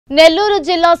నెల్లూరు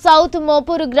జిల్లా సౌత్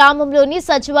మోపూరు గ్రామంలోని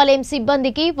సచివాలయం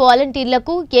సిబ్బందికి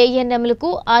వాలంటీర్లకు ఏఎన్ఎంలకు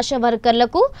ఆశా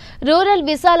వర్కర్లకు రూరల్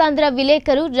విశాలాంధ్ర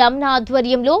విలేకరు రమణ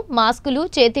ఆధ్వర్యంలో మాస్కులు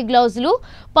చేతి గ్లౌజులు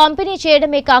పంపిణీ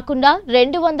చేయడమే కాకుండా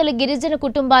 200 గిరిజన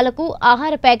కుటుంబాలకు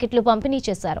ఆహార ప్యాకెట్లు పంపిణీ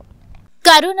చేశారు।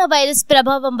 కరోనా వైరస్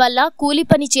ప్రభావం వల్ల కూలి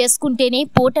పని చేసుకుంటేనే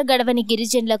పూట గడవని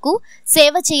గిరిజనులకు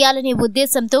సేవ చేయాలనే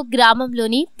ఉద్దేశంతో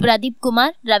గ్రామంలోని ప్రదీప్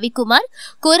కుమార్, రవికుమార్,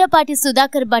 కూరపాటి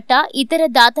సుధాకర్ భట్ట ఇతర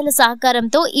దాతల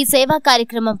సహకారంతో ఈ సేవా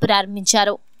కార్యక్రమం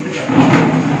ప్రారంభించారు।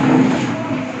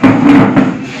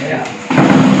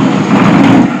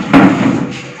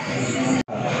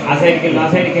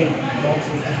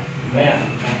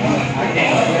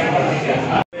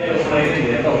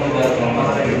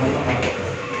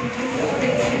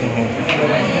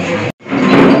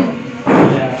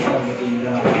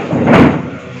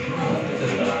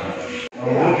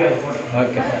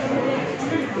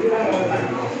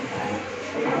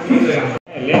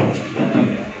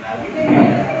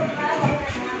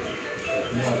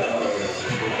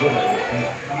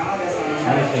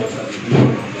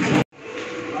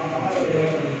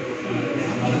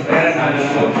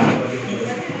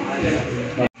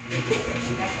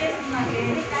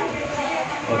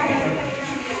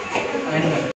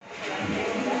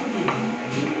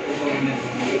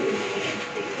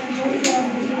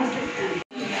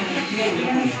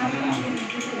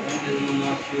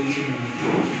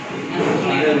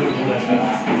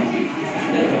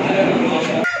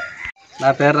 నా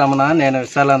పేరు రమణ, నేను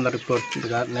విశాలాంధ్ర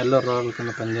రిపోర్ట్గా నెల్లూరు రూరల్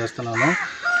కింద పనిచేస్తున్నాను।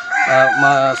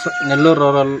 మా నెల్లూరు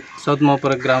రూరల్ సౌత్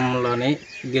మోపూర్ గ్రామంలోని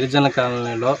గిరిజన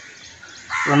కాలనీలో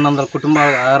 200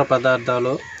 కుటుంబాల ఆహార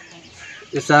పదార్థాలు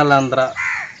విశాలాంధ్ర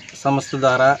సంస్థ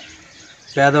ద్వారా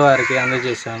పేదవారికి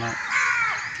అందజేశాను।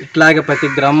 ఇట్లాగే ప్రతి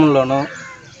గ్రామంలోనూ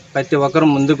ప్రతి ఒక్కరు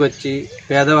ముందుకు వచ్చి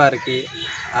పేదవారికి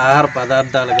ఆహార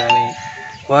పదార్థాలు కానీ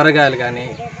కూరగాయలు కానీ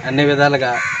అన్ని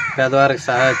విధాలుగా పేదవారికి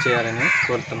సహాయం చేయాలని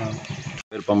కోరుతున్నాను।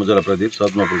 పమ్మజల ప్రదీప్,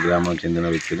 సౌత్ మోపూర్ గ్రామం చెందిన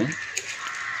వ్యక్తిని।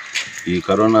 ఈ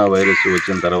కరోనా వైరస్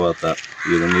వచ్చిన తర్వాత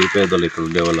ఈ నిరుపేదలు ఇక్కడ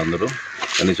ఉండే వాళ్ళందరూ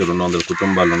కనీసం 200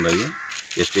 కుటుంబాలు ఉన్నాయి।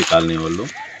 ఎస్టీ కాలనీ వాళ్ళు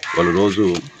రోజు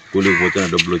కూలికి పోతేనే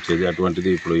డబ్బులు వచ్చేది, అటువంటిది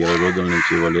ఇప్పుడు 20 రోజుల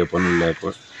నుంచి వాళ్ళు ఏ పనులు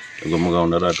లేక గుమ్మగా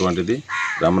ఉన్నారు। అటువంటిది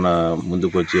రమణ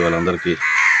ముందుకు వచ్చి వాళ్ళందరికీ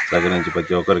సహకరించి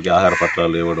ప్రతి ఒక్కరికి ఆహార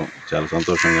పత్రాలు ఇవ్వడం చాలా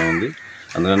సంతోషంగా ఉంది।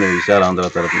 అందుకని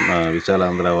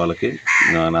విశాలాంధ్ర వాళ్ళకి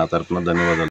నా తరఫున ధన్యవాదాలు।